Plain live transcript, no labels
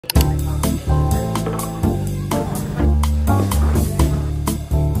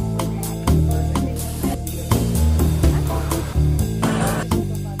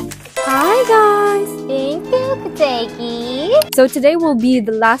So today will be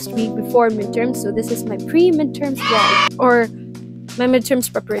the last week before midterms, so this is my pre-midterms vlog, or my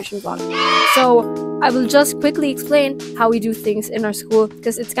midterms preparation vlog. So I will just quickly explain how we do things in our school,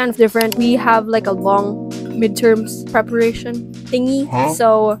 because it's kind of different. We have like a long midterms preparation thingy.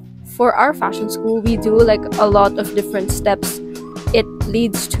 So for our fashion school, we do like a lot of different steps. It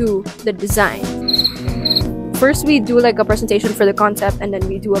leads to the design. First, we do like a presentation for the concept, and then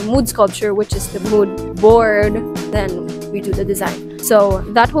we do a mood sculpture, which is the mood board. Then we do the design. So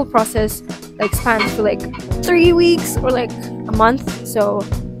that whole process like spans for like 3 weeks or like a month. So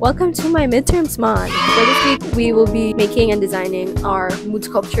welcome to my midterms month. For this week, we will be making and designing our mood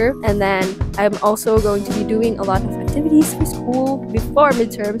sculpture, and then I'm also going to be doing a lot of activities for school before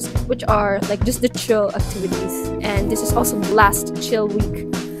midterms, which are like just the chill activities. And this is also the last chill week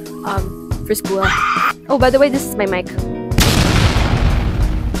for school. Oh, by the way, this is my mic.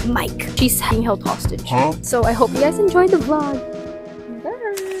 She's being held hostage. So I hope you guys enjoyed the vlog.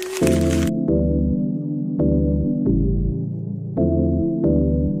 Bye.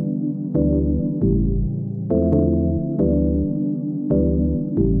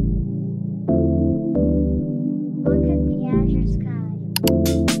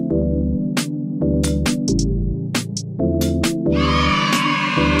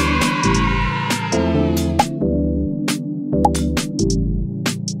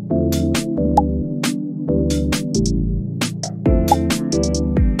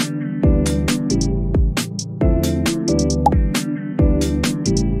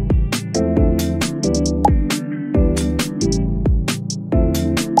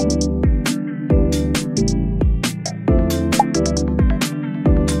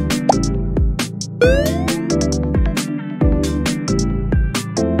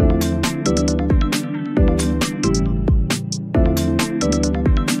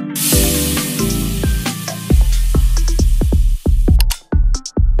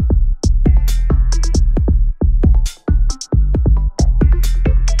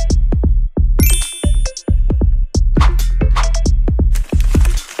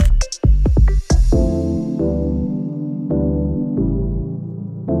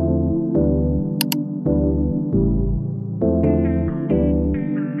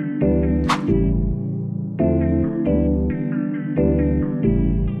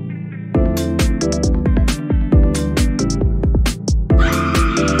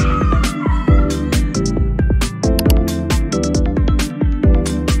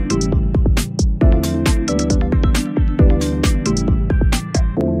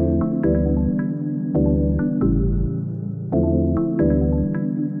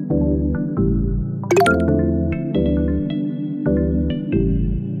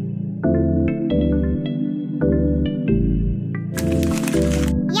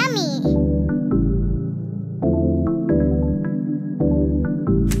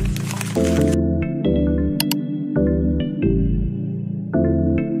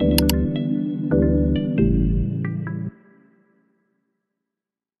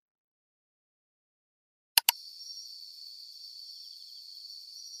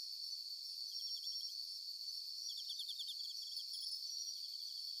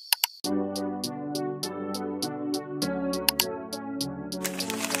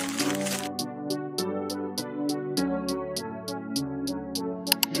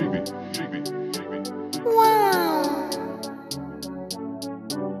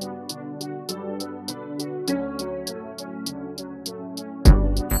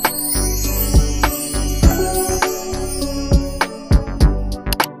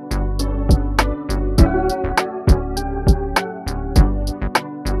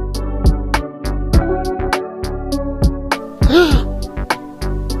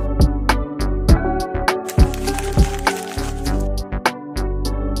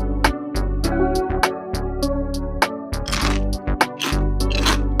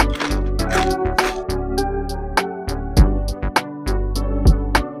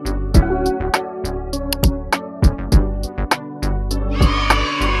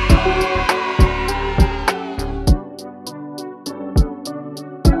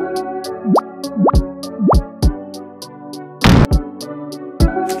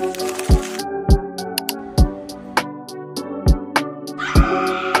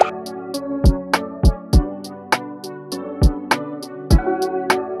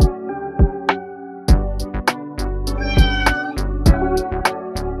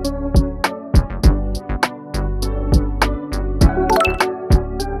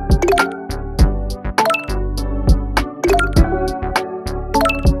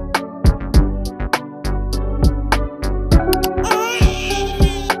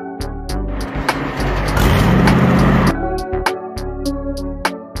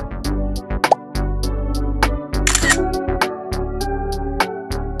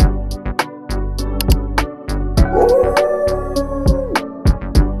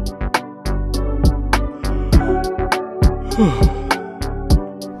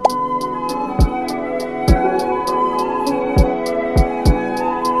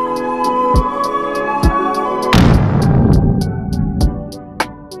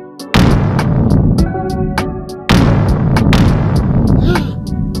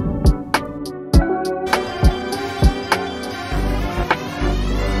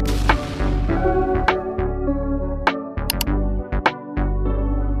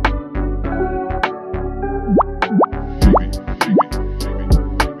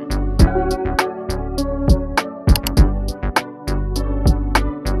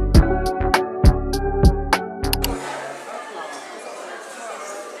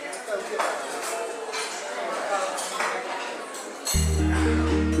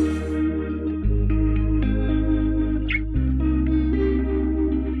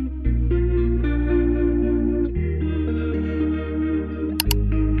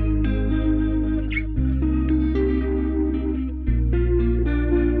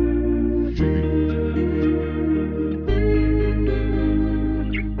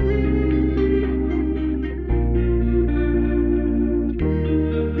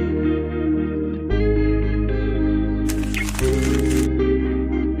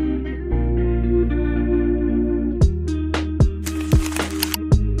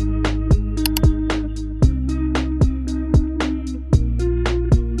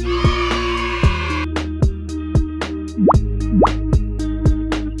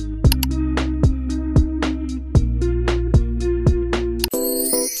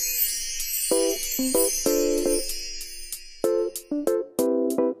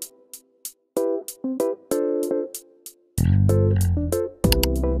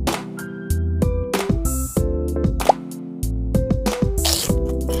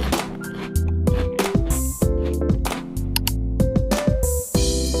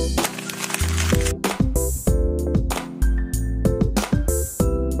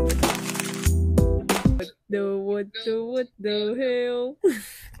 What the hell?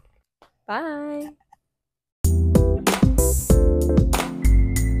 Bye.